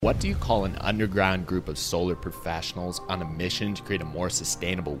What do you call an underground group of solar professionals on a mission to create a more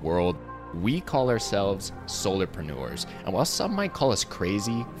sustainable world? We call ourselves solarpreneurs, and while some might call us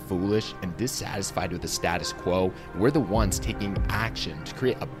crazy, foolish, and dissatisfied with the status quo, we're the ones taking action to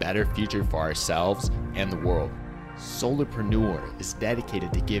create a better future for ourselves and the world. Solarpreneur is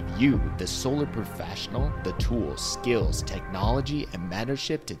dedicated to give you, the solar professional, the tools, skills, technology, and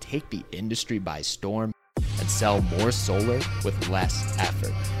mentorship to take the industry by storm and sell more solar with less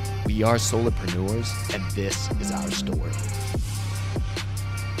effort. We are solarpreneurs, and this is our story.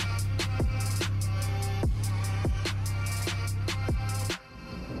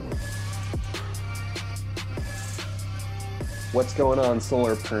 What's going on,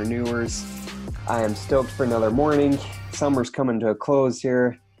 solarpreneurs? I am stoked for another morning. Summer's coming to a close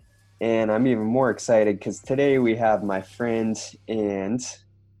here, and I'm even more excited because today we have my friend and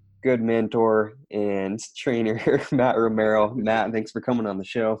good mentor and trainer, Matt Romero. Matt, thanks for coming on the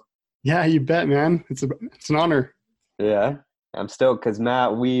show. Yeah, you bet, man. It's an honor. Yeah, I'm stoked because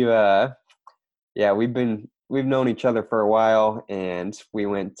Matt, we've known each other for a while, and we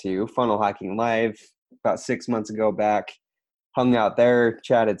went to Funnel Hacking Live about 6 months ago back. Hung out there,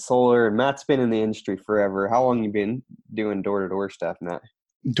 chatted solar, and Matt's been in the industry forever. How long you been doing door-to-door stuff, Matt?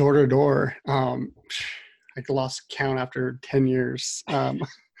 Door-to-door. I lost count after 10 years.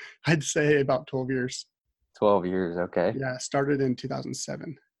 I'd say about 12 years. 12 years, okay. Yeah, started in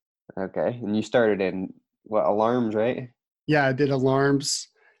 2007. Okay, and you started in, alarms, right? Yeah, I did alarms.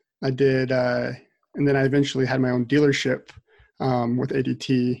 I did, and then I eventually had my own dealership with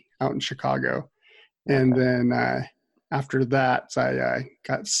ADT out in Chicago. And then after that, I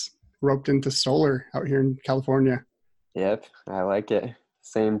got roped into solar out here in California. Yep, I like it.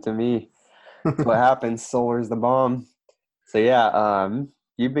 Same to me. That's what happens. Solar's the bomb. So yeah,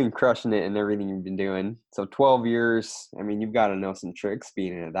 you've been crushing it in everything you've been doing. So 12 years, I mean, you've got to know some tricks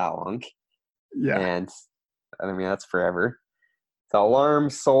being in it that long. Yeah. And I mean, that's forever. So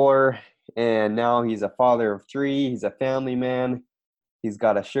alarms, solar, and now he's a father of 3. He's a family man. He's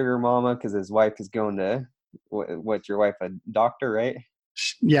got a sugar mama because his wife is going to, what's your wife, a doctor, right?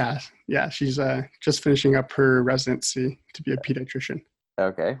 Yeah. She's just finishing up her residency to be a pediatrician.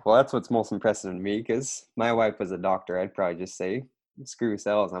 Okay. Well, that's what's most impressive to me because my wife was a doctor. I'd probably just say, screw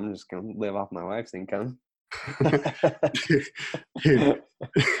sales. I'm just going to live off my wife's income. Dude.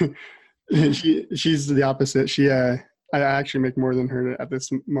 She's the opposite. I actually make more than her at this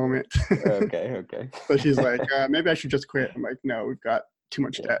moment. Okay. So she's like, maybe I should just quit. I'm like, no, we've got too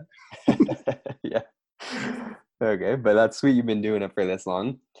much debt. Yeah. Okay, but that's sweet you've been doing it for this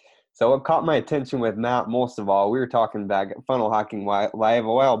long. So what caught my attention with Matt most of all, we were talking back at Funnel Hacking Live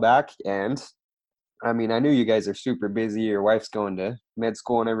a while back, and I mean, I knew you guys are super busy. Your wife's going to med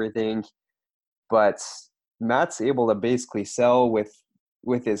school and everything, but Matt's able to basically sell with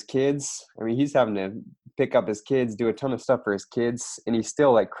his kids. I mean, he's having to pick up his kids, do a ton of stuff for his kids, and he's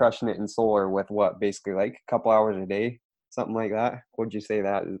still like crushing it in solar with basically like a couple hours a day, something like that. What'd you say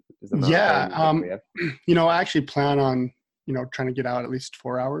that is? Yeah. I actually plan on, trying to get out at least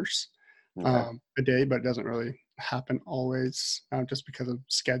 4 hours a day, but it doesn't really happen always just because of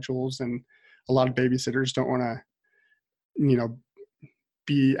schedules, and a lot of babysitters don't want to,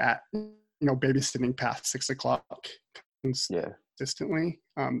 be at, babysitting past 6 o'clock consistently.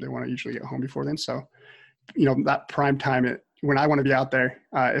 They want to usually get home before then. So, that prime time, when I want to be out there,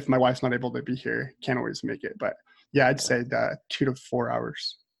 if my wife's not able to be here, can't always make it. But yeah, I'd say that 2 to 4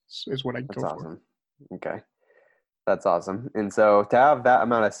 hours is what I'd go for. Okay. That's awesome. And so to have that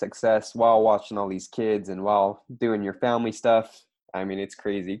amount of success while watching all these kids and while doing your family stuff, I mean, it's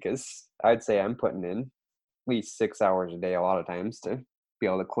crazy because I'd say I'm putting in at least 6 hours a day a lot of times to be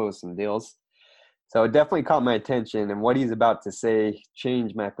able to close some deals. So it definitely caught my attention, and what he's about to say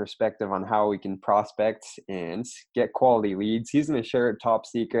changed my perspective on how we can prospect and get quality leads. He's going to share it top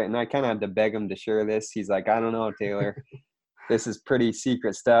secret, and I kind of had to beg him to share this. He's like, I don't know, Taylor. This is pretty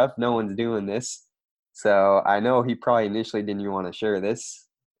secret stuff. No one's doing this. So I know he probably initially didn't even want to share this,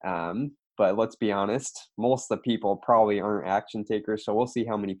 but let's be honest, most of the people probably aren't action takers. So we'll see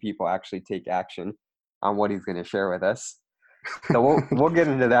how many people actually take action on what he's going to share with us. So we'll get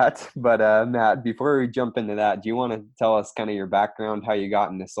into that. But Matt, before we jump into that, do you want to tell us kind of your background, how you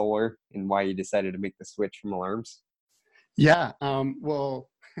got into solar, and why you decided to make the switch from alarms? Yeah.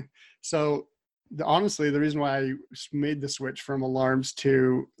 So honestly, the reason why I made the switch from alarms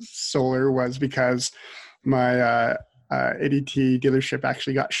to solar was because my ADT dealership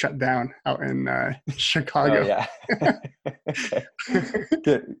actually got shut down out in Chicago. Oh, yeah.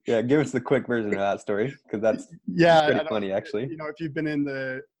 Give us the quick version of that story, because that's pretty funny, actually. If you've been in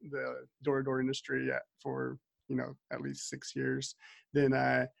the door-to-door industry for at least 6 years. Then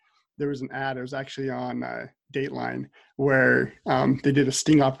there was an ad. It was actually on Dateline where they did a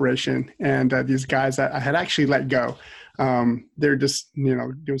sting operation, and these guys that I had actually let go, they're just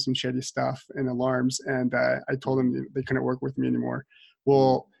doing some shady stuff and alarms, and I told them they couldn't work with me anymore.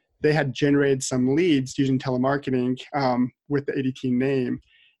 Well, they had generated some leads using telemarketing with the ADT name,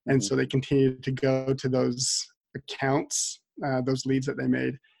 and so they continued to go to those accounts, those leads that they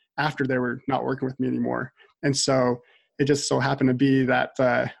made after they were not working with me anymore. And so it just so happened to be that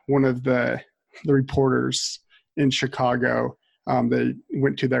one of the reporters in Chicago, they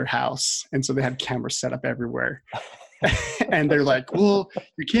went to their house, and so they had cameras set up everywhere. And they're like, well,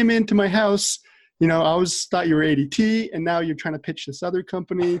 you came into my house, I always thought you were ADT, and now you're trying to pitch this other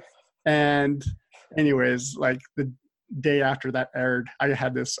company. And anyways, like the day after that aired, I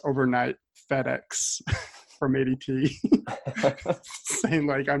had this overnight FedEx from ADT saying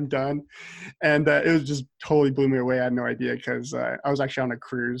like, I'm done. And it was just totally blew me away. I had no idea, because I was actually on a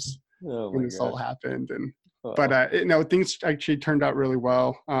cruise when this all happened. And but things actually turned out really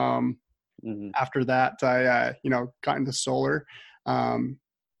well. After that, I got into solar.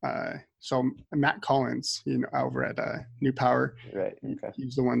 So Matt Collins, over at New Power, right? Okay.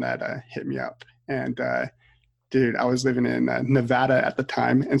 He's the one that hit me up. And dude, I was living in Nevada at the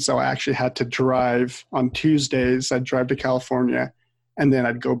time, and so I actually had to drive on Tuesdays. I'd drive to California, and then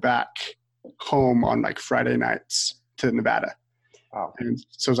I'd go back home on like Friday nights to Nevada. Wow. And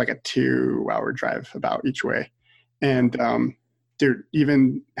so it was like a 2-hour drive about each way. And dude,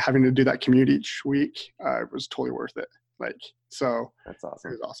 even having to do that commute each week was totally worth it. So that's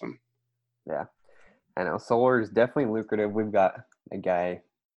awesome. It was awesome. Yeah, I know solar is definitely lucrative. We've got a guy,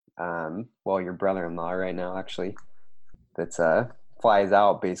 your brother-in-law right now, actually, that's flies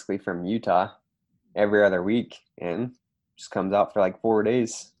out basically from Utah every other week and just comes out for like 4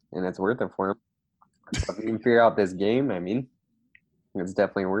 days, and it's worth it for him. So if you can figure out this game, I mean, it's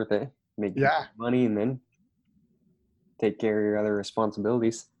definitely worth it. Make money and then take care of your other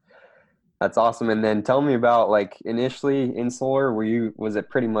responsibilities. That's awesome. And then tell me about, like, initially in solar, was it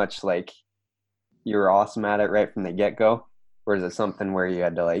pretty much like you were awesome at it right from the get-go? Or is it something where you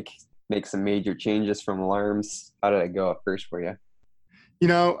had to like make some major changes from alarms? How did it go at first for you?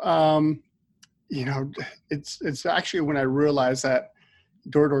 It's actually when I realized that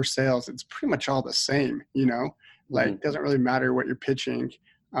door-to-door sales, it's pretty much all the same, it doesn't really matter what you're pitching.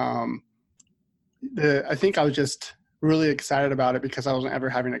 I think I was just really excited about it because I wasn't ever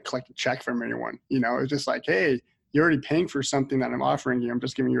having to collect a check from anyone. It was just like, hey, you're already paying for something that I'm offering you. I'm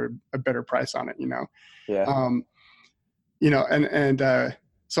just giving you a better price on it, Yeah.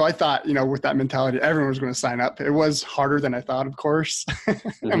 So I thought, with that mentality, everyone was going to sign up. It was harder than I thought, of course.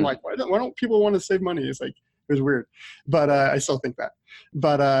 I'm like, why don't people want to save money? It's like, it was weird, but I still think that.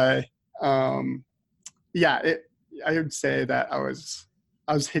 But I would say that I was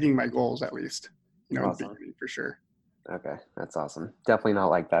hitting my goals at least, Awesome. For sure. Okay, that's awesome. Definitely not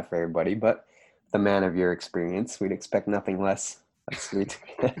like that for everybody, but the man of your experience, we'd expect nothing less. That's sweet.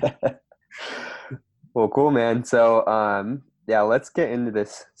 Well, cool, man. So, let's get into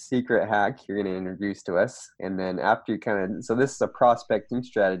this secret hack you're going to introduce to us. And then after you so this is a prospecting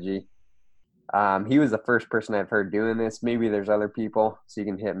strategy. He was the first person I've heard doing this. Maybe there's other people, so you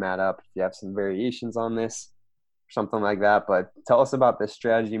can hit Matt up if you have some variations on this, or something like that. But tell us about this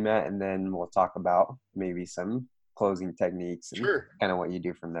strategy, Matt, and then we'll talk about maybe some closing techniques and kind of what you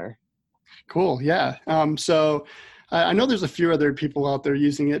do from there. Cool. Yeah. So I know there's a few other people out there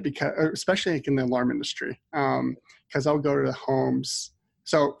using it because, especially in the alarm industry, because I'll go to the homes.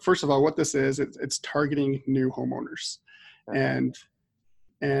 So first of all, what this is, it's targeting new homeowners. Okay.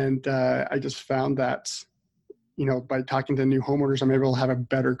 And I just found that, by talking to new homeowners, I'm able to have a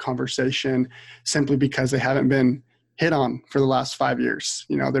better conversation simply because they haven't been hit on for the last 5 years.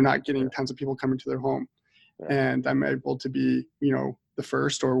 They're not getting tons of people coming to their home. Yeah. And I'm able to be, the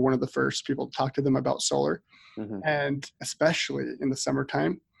first or one of the first people to talk to them about solar. Mm-hmm. And especially in the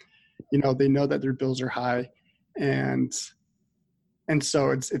summertime, they know that their bills are high, and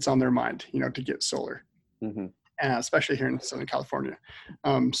so it's on their mind, to get solar. Mm-hmm. Especially here in Southern California.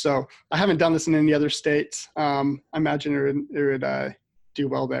 So I haven't done this in any other states. I imagine it would do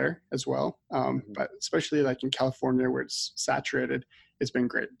well there as well. But especially like in California where it's saturated, it's been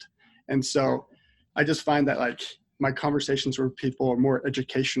great. And so I just find that like my conversations with people are more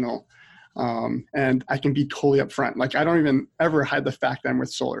educational, and I can be totally upfront. Like I don't even ever hide the fact that I'm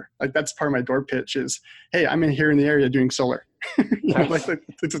with solar. Like that's part of my door pitch is, hey, I'm in here in the area doing solar. Like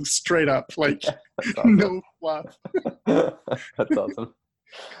it's straight up, like awesome. No fluff. That's awesome.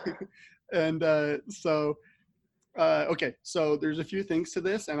 And okay, so there's a few things to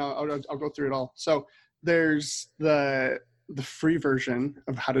this, and I'll go through it all. So there's the free version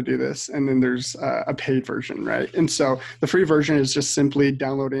of how to do this, and then there's a paid version, right? And so the free version is just simply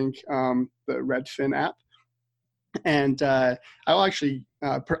downloading the Redfin app, and I actually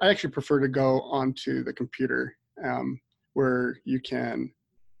prefer to go onto the computer where you can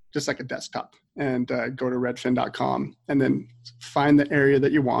just like a desktop and go to redfin.com and then find the area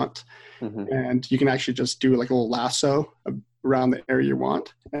that you want, and you can actually just do like a little lasso around the area you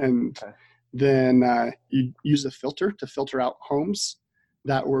want, and then you use a filter to filter out homes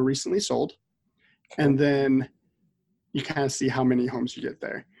that were recently sold. And then you kind of see how many homes you get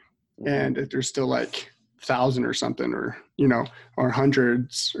there. And if there's still like 1,000 or something, or, or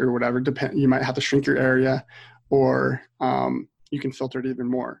hundreds or whatever, you might have to shrink your area, or you can filter it even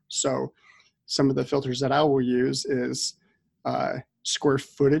more. So some of the filters that I will use is square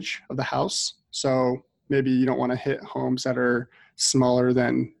footage of the house. So maybe you don't want to hit homes that are smaller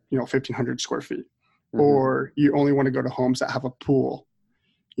than 1,500 square feet, or you only want to go to homes that have a pool,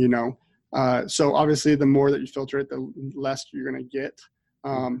 so obviously the more that you filter it, the less you're going to get.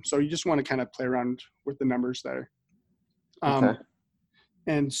 So you just want to kind of play around with the numbers there.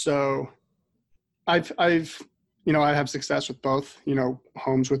 And so I have success with both,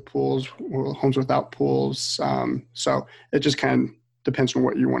 homes with pools, homes without pools. So it just kind of depends on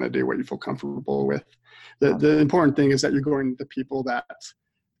what you want to do, what you feel comfortable with. The important thing is that you're going to people that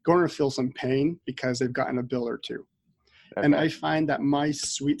going to feel some pain because they've gotten a bill or two. Okay. And I find that my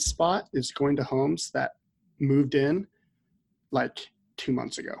sweet spot is going to homes that moved in like 2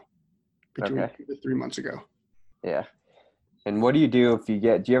 months ago, between 2 to 3 months ago. Yeah. And what do you do if do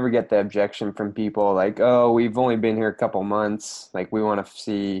you ever get the objection from people like, oh, we've only been here a couple months, like we want to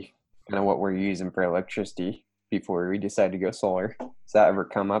see kind of what we're using for electricity before we decide to go solar? Does that ever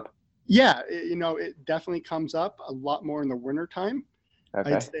come up? Yeah, it definitely comes up a lot more in the winter time.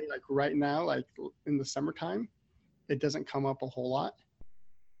 Okay. I'd say like right now, like in the summertime, it doesn't come up a whole lot.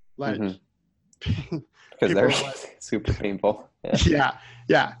 Like because they're like, super painful.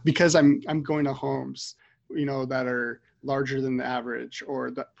 Yeah. Because I'm going to homes, that are larger than the average,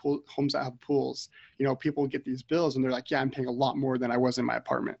 or the homes that have pools. People get these bills and they're like, yeah, I'm paying a lot more than I was in my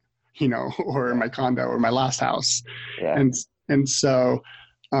apartment, or my condo or my last house. Yeah. And so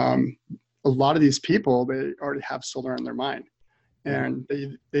a lot of these people, they already have solar on their mind. And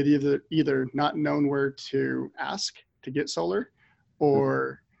they've either not known where to ask to get solar,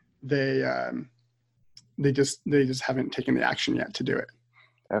 or they just haven't taken the action yet to do it.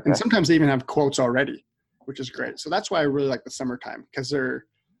 Okay. And sometimes they even have quotes already, which is great. So that's why I really like the summertime, because they're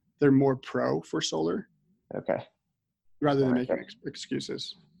more pro for solar. Okay. Rather than making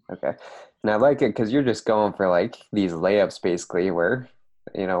excuses. Okay. And I like it because you're just going for like these layups basically where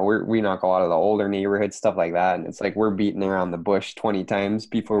we knock a lot of the older neighborhood stuff like that, and it's like we're beating around the bush 20 times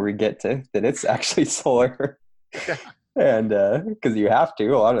before we get to that it's actually solar. Yeah. And because you have to,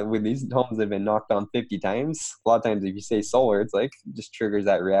 a lot of with these homes that have been knocked on 50 times, a lot of times if you say solar, it's like just triggers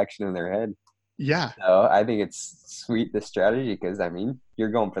that reaction in their head. Yeah. So I think it's sweet, the strategy, because you're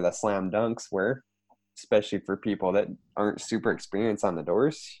going for the slam dunks where, especially for people that aren't super experienced on the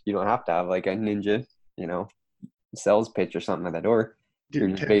doors, you don't have to have like a ninja, sales pitch or something at the door. Dude,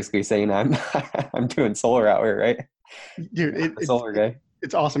 you're just basically saying I'm doing solar out here, right? Dude, solar guy.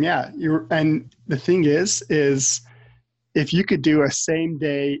 It's awesome. Yeah. And the thing is if you could do a same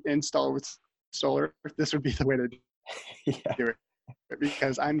day install with solar, this would be the way to do it,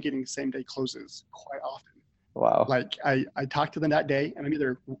 because I'm getting same day closes quite often. Wow. Like I talk to them that day, and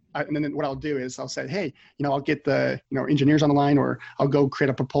and then what I'll do is I'll say, hey, I'll get the, engineers on the line, or I'll go create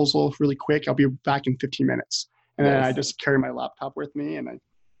a proposal really quick. I'll be back in 15 minutes. And then I just carry my laptop with me, and I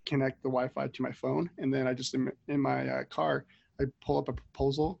connect the Wi-Fi to my phone. And then I just, in my car, I pull up a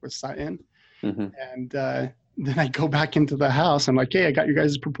proposal with site in. And then I go back into the house. I'm like, hey, I got you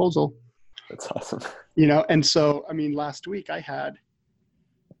guys' proposal. That's awesome. And so, last week I had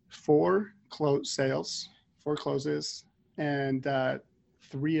 4 closes, and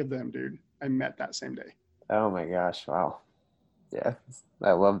 3 of them, dude, I met that same day. Oh my gosh. Wow. Yeah.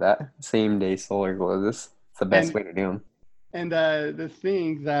 I love that. Same day solar closes. It's the best way to do them. And the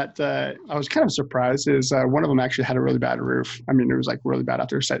thing that I was kind of surprised is one of them actually had a really bad roof. It was like really bad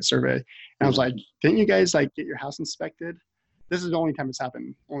after a site survey. And I was like, didn't you guys like get your house inspected? This is the only time it's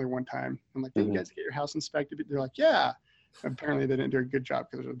happened, only one time. I'm like, didn't you guys get your house inspected? They're like, yeah. Apparently they didn't do a good job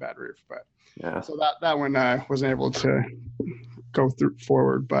because it was a bad roof. But yeah. So that one wasn't able to go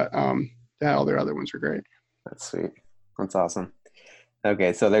forward. But all their other ones were great. That's sweet. That's awesome.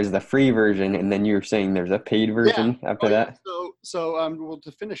 Okay, so there's the free version, and then you were saying there's a paid version after that? So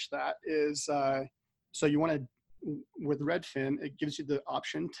to finish that is, so you want to with Redfin, it gives you the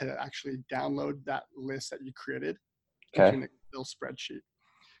option to actually download that list that you created into an Excel spreadsheet.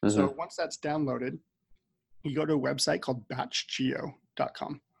 So once that's downloaded, you go to a website called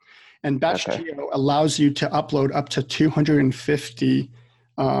batchgeo.com. And BatchGeo allows you to upload up to 250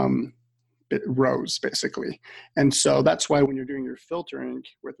 rows, basically. And so that's why when you're doing your filtering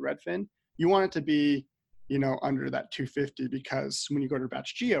with Redfin, you want it to be, under that 250, because when you go to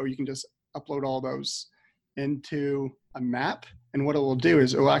BatchGeo, you can just upload all those into a map. And what it will do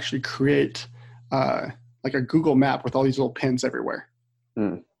is it will actually create like a Google map with all these little pins everywhere.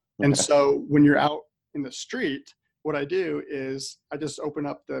 And so when you're out in the street, what I do is I just open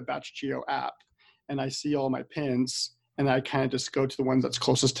up the BatchGeo app and I see all my pins, and I kind of just go to the ones that's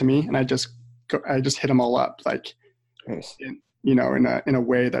closest to me, and I just hit them all up, like, in a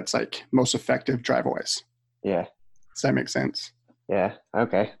way that's like most effective drive-wise. Yeah. Does that make sense? Yeah.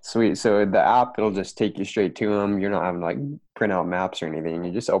 Okay. Sweet. So the app, it'll just take you straight to them. You're not having to like print out maps or anything.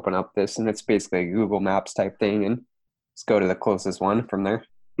 You just open up this, and it's basically a Google Maps type thing, and just go to the closest one from there.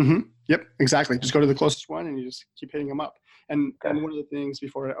 Yep, exactly. Just go to the closest one and you just keep hitting them up. And one of the things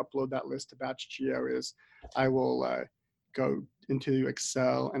before I upload that list to BatchGeo is I will go into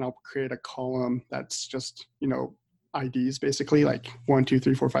Excel and I'll create a column that's just, IDs basically, like 1, 2,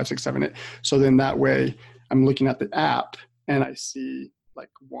 3, 4, 5, 6, 7, 8. So then that way I'm looking at the app and I see like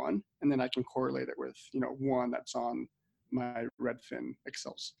 1, and then I can correlate it with, 1 that's on my Redfin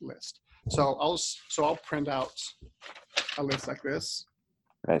Excel list. So I'll print out a list like this.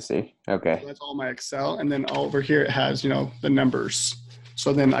 I see. Okay. So that's all my Excel. And then over here, it has, the numbers.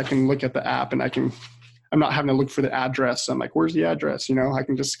 So then I can look at the app and I'm not having to look for the address. I'm like, where's the address? I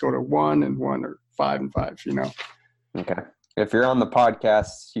can just go to 1 and 1 or 5 and 5, Okay. If you're on the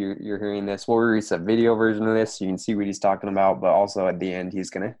podcast, you're hearing this, we'll release a video version of this so you can see what he's talking about. But also at the end,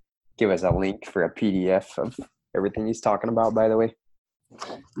 he's going to give us a link for a PDF of everything he's talking about, by the way.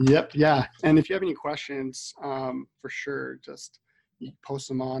 Yep. Yeah. And if you have any questions, for sure, just you post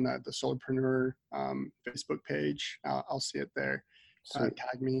them on the Solarpreneur Facebook page. I'll see it there.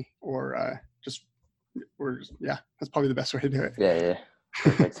 Tag me or that's probably the best way to do it. Yeah.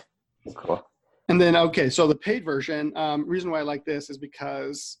 Perfect. Cool. And then, so the paid version, reason why I like this is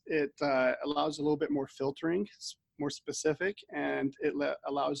because it allows a little bit more filtering, more specific, and it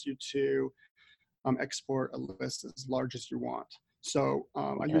allows you to export a list as large as you want. So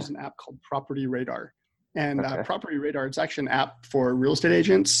I use an app called Property Radar. And Property Radar, it's actually an app for real estate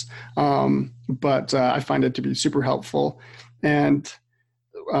agents, but I find it to be super helpful. And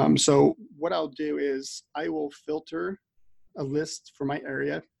so what I'll do is I will filter a list for my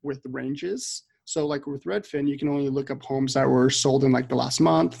area with the ranges. So like with Redfin, you can only look up homes that were sold in like the last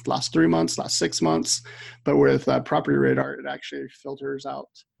month, last 3 months, last 6 months. But with Property Radar, it actually filters out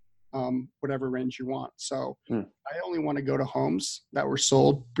whatever range you want. So I only want to go to homes that were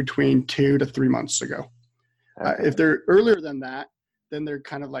sold between 2 to 3 months ago. If they're earlier than that, then they're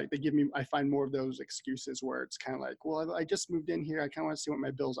kind of like, I find more of those excuses where it's kind of like, well, I just moved in here. I kind of want to see what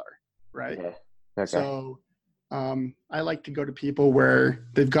my bills are. Right. Yeah. Okay. So I like to go to people where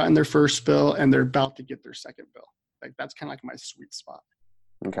they've gotten their first bill and they're about to get their second bill. Like that's kind of like my sweet spot.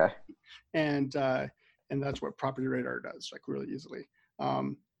 Okay. And that's what Property Radar does, like really easily.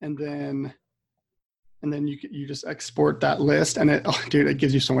 And then you just export that list, and it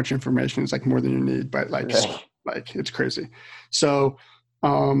gives you so much information. It's like more than you need, but like it's crazy. So,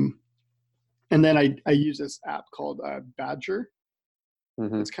 and then I use this app called Badger.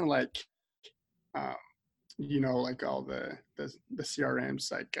 It's kind of like, like all the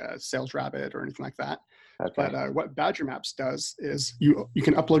CRMs, like Sales Rabbit or anything like that. Okay. But what Badger Maps does is you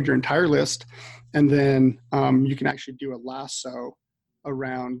can upload your entire list, and then you can actually do a lasso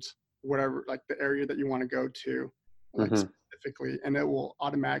around whatever, like the area that you want to go to, like specifically, and it will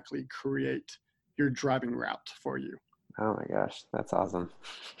automatically create your driving route for you. Oh my gosh, that's awesome.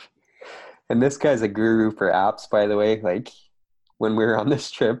 And this guy's a guru for apps, by the way. Like when we were on this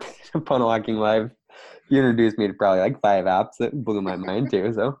trip, Funnel Hacking Live, you introduced me to probably like 5 apps that blew my mind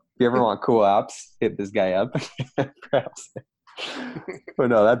too. So if you ever want cool apps, hit this guy up. Perhaps. But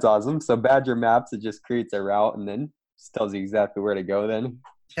no, that's awesome. So Badger Maps, it just creates a route and then just tells you exactly where to go then.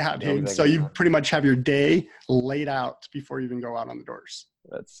 Yeah, dude. So you pretty much have your day laid out before you even go out on the doors.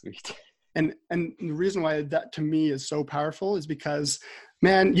 That's sweet. And the reason why that to me is so powerful is because,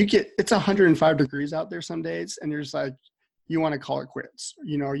 man, it's 105 degrees out there some days, and you're just like, you want to call it quits.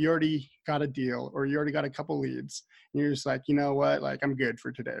 You already got a deal, or you already got a couple leads, and you're just like, you know what, like I'm good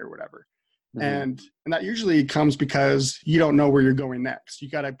for today or whatever. And that usually comes because you don't know where you're going next. You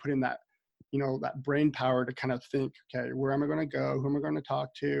got to put in that, that brain power to kind of think, okay, where am I going to go? Who am I going to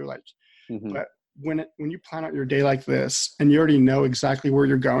talk to? Like, but when you plan out your day like this and you already know exactly where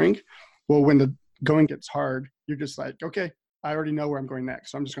you're going, well, when the going gets hard, you're just like, okay, I already know where I'm going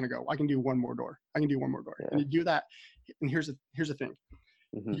next. So I'm just going to go. I can do one more door. And you do that. And here's the thing.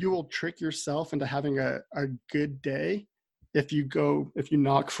 You will trick yourself into having a good day if you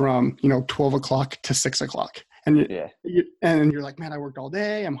knock from, 12 o'clock to 6 o'clock. And you're like, man, I worked all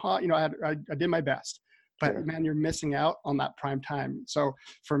day. I'm hot. I did my best. But man, you're missing out on that prime time. So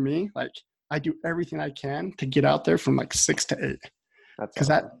for me, like, I do everything I can to get out there from like 6 to 8.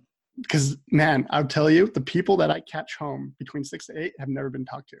 Because man, I'll tell you, the people that I catch home between 6 to 8 have never been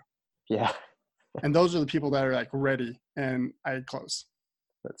talked to. Yeah. And those are the people that are like ready and I close.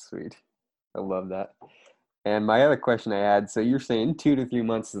 That's sweet. I love that. And my other question I had, so you're saying 2 to 3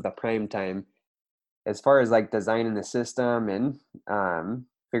 months is the prime time. As far as like designing the system and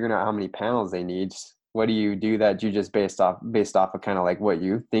figuring out how many panels they need, what do you do that you just based off of kind of like what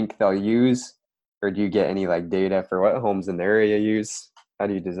you think they'll use? Or do you get any like data for what homes in the area use? How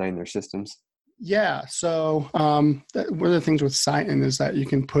do you design their systems? Yeah. So one of the things with Citon is that you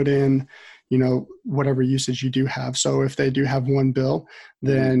can put in, whatever usage you do have. So if they do have one bill,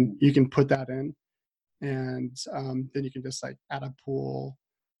 then you can put that in, and then you can just like add a pool.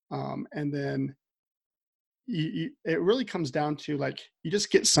 And then it really comes down to like, you just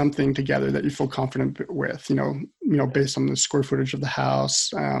get something together that you feel confident with, based on the square footage of the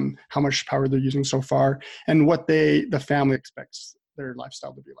house, how much power they're using so far, and what the family expects their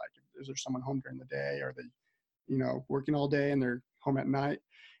lifestyle to be like. Is there someone home during the day? Are they, working all day and they're home at night?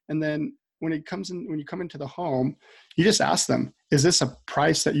 And then when you come into the home, you just ask them, is this a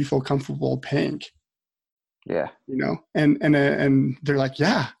price that you feel comfortable paying? Yeah. And they're like,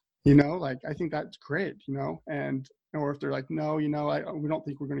 yeah, like, I think that's great, or if they're like, no, we don't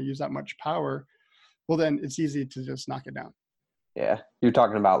think we're going to use that much power. Well, then it's easy to just knock it down. Yeah. You're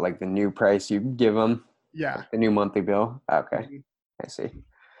talking about like the new price you give them? Yeah. Like the new monthly bill? Okay. I see.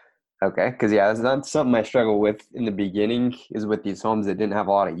 Okay. Cause that's not something I struggle with in the beginning, is with these homes that didn't have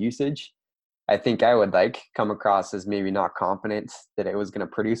a lot of usage. I think I would like come across as maybe not confident that it was going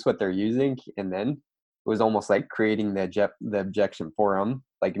to produce what they're using. And then it was almost like creating the objection for them,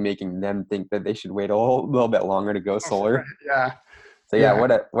 like making them think that they should wait a little bit longer to go solar. Right. Yeah. So yeah,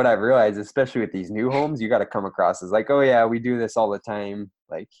 what I've realized, especially with these new homes, you got to come across as like, oh yeah, we do this all the time.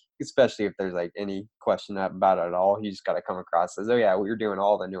 Like, especially if there's like any question about it at all, you just got to come across as, oh yeah, we're doing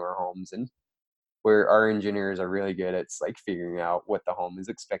all the newer homes, and where our engineers are really good at like figuring out what the home is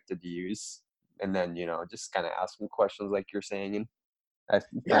expected to use, and then just kind of ask them questions like you're saying, and I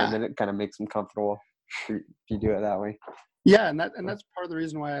find that it kind of makes them comfortable if you do it that way. Yeah, and that's part of the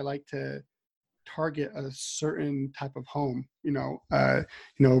reason why I like to target a certain type of home, a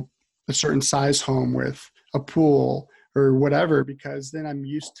certain size home with a pool or whatever, because then I'm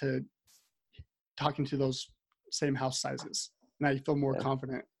used to talking to those same house sizes, and I feel more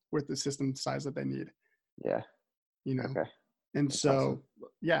confident with the system size that they need. Yeah. Okay. And that's so,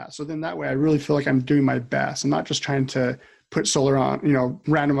 awesome. So then that way I really feel like I'm doing my best. I'm not just trying to put solar on,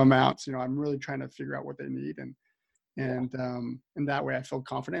 random amounts, I'm really trying to figure out what they need. And that way I feel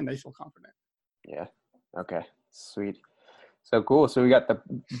confident and they feel confident. Yeah. Okay. Sweet. So cool. So we got the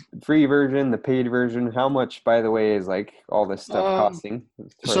free version, the paid version. How much, by the way, is like all this stuff costing?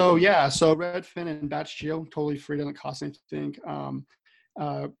 So Redfin and Batch Geo, totally free. Doesn't cost anything.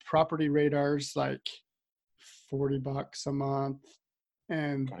 Property Radar's like $40 a month,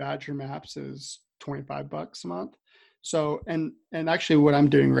 and Badger Maps is $25 a month. So, and actually what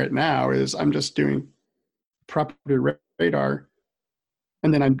I'm doing right now is I'm just doing Property Radar,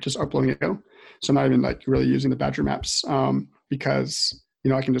 and then I'm just uploading it. So I'm not even like really using the Badger Maps, because,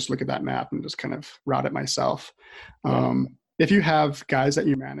 I can just look at that map and just kind of route it myself. If you have guys that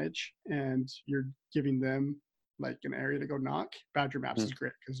you manage and you're giving them like an area to go knock, Badger Maps is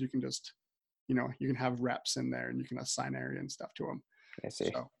great, because you can just, you can have reps in there and you can assign area and stuff to them. I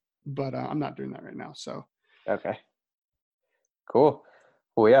see. So, but I'm not doing that right now. So. Okay. Cool.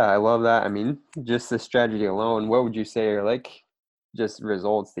 Well, yeah, I love that. I mean, just the strategy alone, what would you say are like just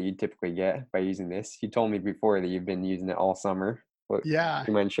results that you typically get by using this? You told me before that you've been using it all summer. Do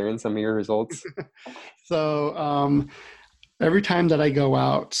you mind sharing some of your results? So every time that I go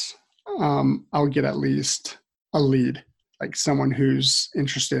out, I'll get at least a lead, like someone who's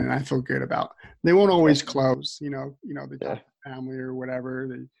interested and I feel good about. They won't always close, they talk to family or whatever.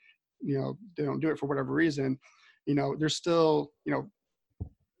 They don't do it for whatever reason. There's still,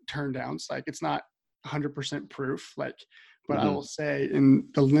 turn downs. Like, it's not 100% proof. Like, but I will say, in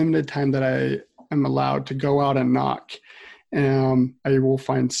the limited time that I am allowed to go out and knock, I will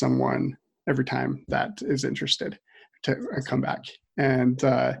find someone every time that is interested to come back. And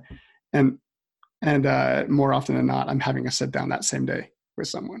And more often than not, I'm having a sit down that same day with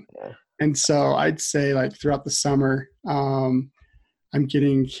someone. Yeah. And so I'd say like throughout the summer, I'm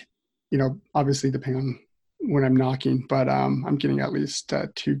getting, obviously depending on when I'm knocking, but I'm getting at least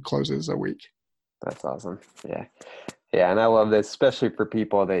 2 closes a week. That's awesome. Yeah. Yeah. And I love this, especially for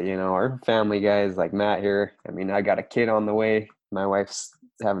people that, are family guys like Matt here. I mean, I got a kid on the way. My wife's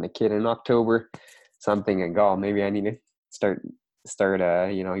having a kid in October. So I'm thinking, God, maybe I need to start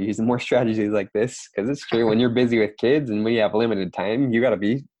using more strategies like this, because it's true when you're busy with kids and we have limited time, you got to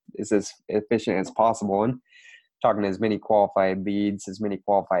be as efficient as possible and talking to as many qualified leads, as many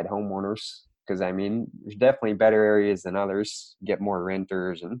qualified homeowners, because I mean there's definitely better areas than others, get more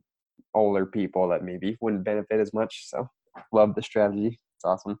renters and older people that maybe wouldn't benefit as much. So love the strategy. It's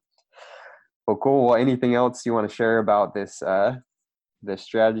awesome. Well, cool. Well, anything else you want to share about this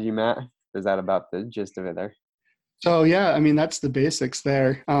strategy, Matt? Or is that about the gist of it there? So yeah, I mean, that's the basics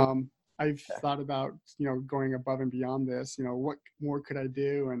there. I've thought about, going above and beyond this, what more could I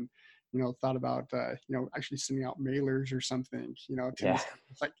do? And, thought about, actually sending out mailers or something, to just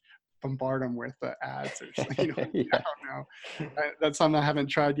like bombard them with ads or something, I don't know. That's something I haven't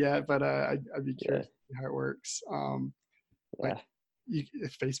tried yet, but I'd be curious to see how it works. Like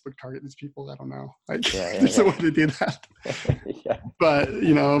if Facebook target these people, I don't know. Like there's a way to do that.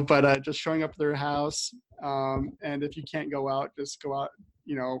 But just showing up at their house. And if you can't go out, just go out,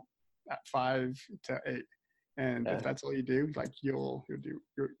 at 5 to 8. And if that's all you do, like you'll be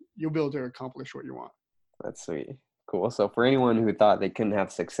able to accomplish what you want. That's sweet. Cool. So for anyone who thought they couldn't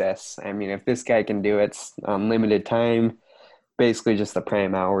have success, I mean, if this guy can do it, limited time, basically just the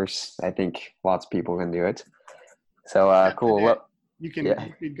prime hours, I think lots of people can do it. So cool. You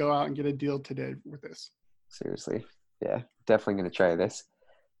could go out and get a deal today with this. Seriously. Yeah, definitely going to try this.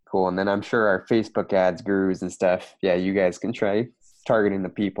 Cool. And then I'm sure our Facebook ads gurus and stuff, you guys can try targeting the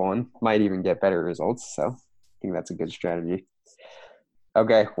people and might even get better results. So I think that's a good strategy.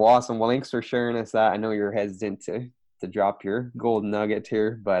 Okay. Well, awesome. Well, thanks for sharing us that. I know you're hesitant to drop your golden nugget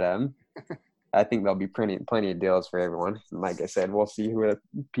here, but I think there'll be plenty of deals for everyone. And like I said, we'll see who are the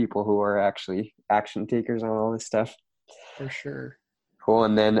people who are actually action takers on all this stuff. For sure. Cool.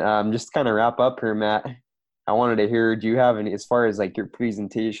 And then just kind of wrap up here, Matt. I wanted to hear, do you have any, as far as like your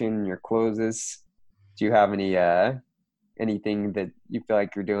presentation, your closes, do you have any anything that you feel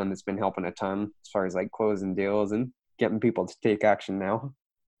like you're doing that's been helping a ton as far as like closing deals and getting people to take action now?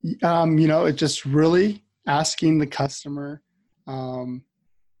 It's just really asking the customer,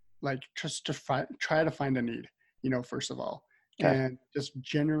 like just to try to find a need, first of all, and just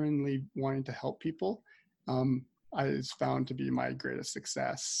genuinely wanting to help people. Is found to be my greatest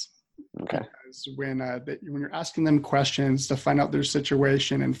success. Okay. Because when you're asking them questions to find out their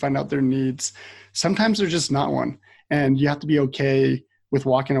situation and find out their needs, sometimes there's just not one, and you have to be okay with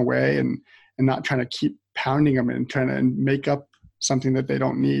walking away and not trying to keep pounding them and trying to make up something that they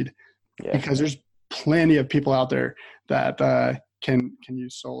don't need. Because there's plenty of people out there that can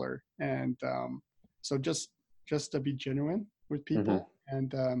use solar, and so just to be genuine with people,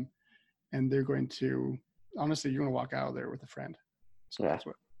 and they're going to. Honestly, you're going to walk out of there with a friend. So that's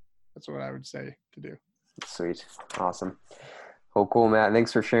what I would say to do. Sweet. Awesome. Well, cool, Matt.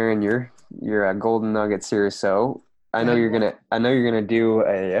 Thanks for sharing your golden nuggets here. So I know you're gonna do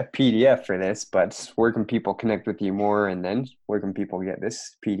a PDF for this, but where can people connect with you more, and then where can people get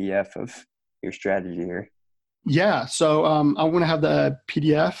this PDF of your strategy here? Yeah. So I'm going to have the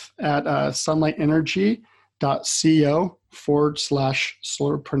PDF at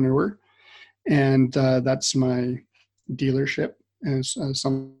sunlightenergy.co/solarpreneur. And that's my dealership, and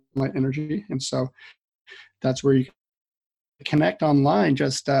Sunlight Energy. And so that's where you connect online.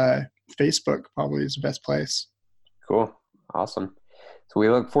 Just Facebook probably is the best place. Cool. Awesome. So we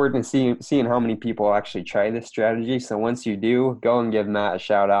look forward to seeing how many people actually try this strategy. So once you do, go and give Matt a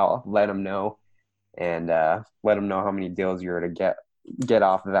shout out, let him know, and let him know how many deals you're to get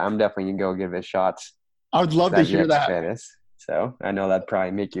off of it. I'm definitely going to go give it a shot. I would love to hear that. So I know that'd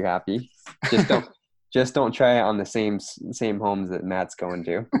probably make you happy. Just don't try it on the same homes that Matt's going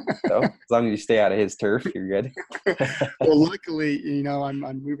to. So as long as you stay out of his turf, you're good. Well, luckily,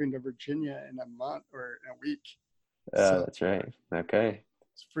 I'm moving to Virginia in a month or in a week. So that's right. Okay.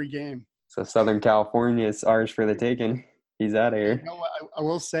 It's free game. So Southern California is ours for the taking. He's out of here. I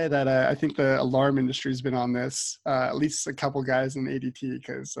will say that I think the alarm industry has been on this, at least a couple guys in ADT,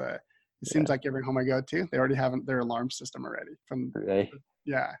 because it seems like every home I go to, they already have their alarm system already. The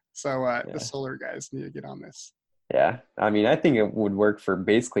solar guys need to get on this. Yeah. I mean, I think it would work for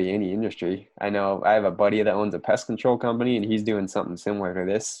basically any industry. I know I have a buddy that owns a pest control company, and he's doing something similar to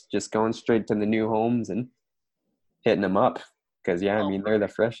this, just going straight to the new homes and hitting them up because, I mean, they're the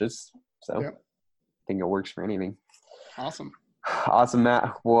freshest. So think it works for anything. Awesome. Awesome,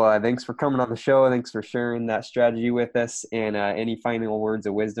 Matt. Well, thanks for coming on the show. Thanks for sharing that strategy with us. And any final words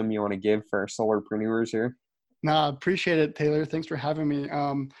of wisdom you want to give for our solarpreneurs here? No, appreciate it, Taylor. Thanks for having me.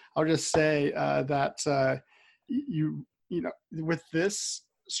 I'll just say that you know, with this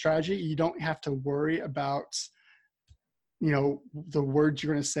strategy, you don't have to worry about, you know, the words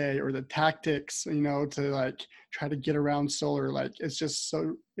you're going to say or the tactics, you know, to like try to get around solar. Like, it's just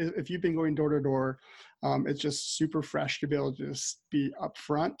so, if you've been going door to door, it's just super fresh to be able to just be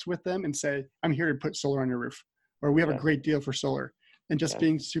upfront with them and say, I'm here to put solar on your roof, or we have a great deal for solar, and just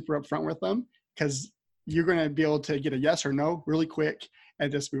being super upfront with them, because you're going to be able to get a yes or no really quick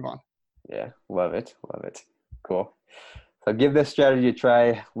and just move on. Yeah. Love it. Love it. Cool. So give this strategy a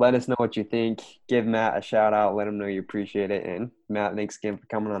try. Let us know what you think. Give Matt a shout out. Let him know you appreciate it. And Matt, thanks again for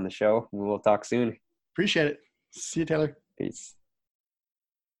coming on the show. We will talk soon. Appreciate it. See you, Taylor. Peace.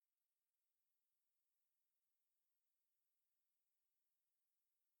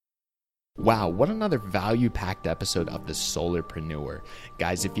 Wow, what another value-packed episode of The Solarpreneur.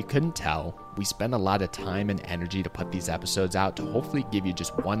 Guys, if you couldn't tell, we spend a lot of time and energy to put these episodes out to hopefully give you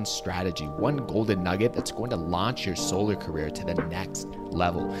just one strategy, one golden nugget that's going to launch your solar career to the next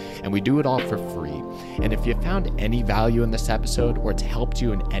level. And we do it all for free. And if you found any value in this episode or it's helped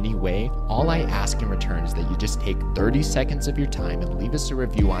you in any way, all I ask in return is that you just take 30 seconds of your time and leave us a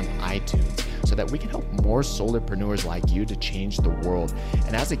review on iTunes so that we can help more solarpreneurs like you to change the world.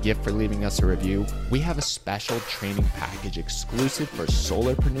 And as a gift for leaving us a review, we have a special training package exclusive for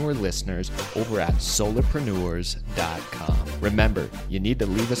Solarpreneur listeners over at solarpreneurs.com. Remember, you need to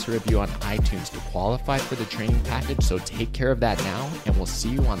leave us a review on iTunes to qualify for the training package, so take care of that now, and we'll see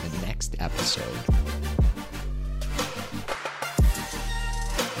you on the next episode.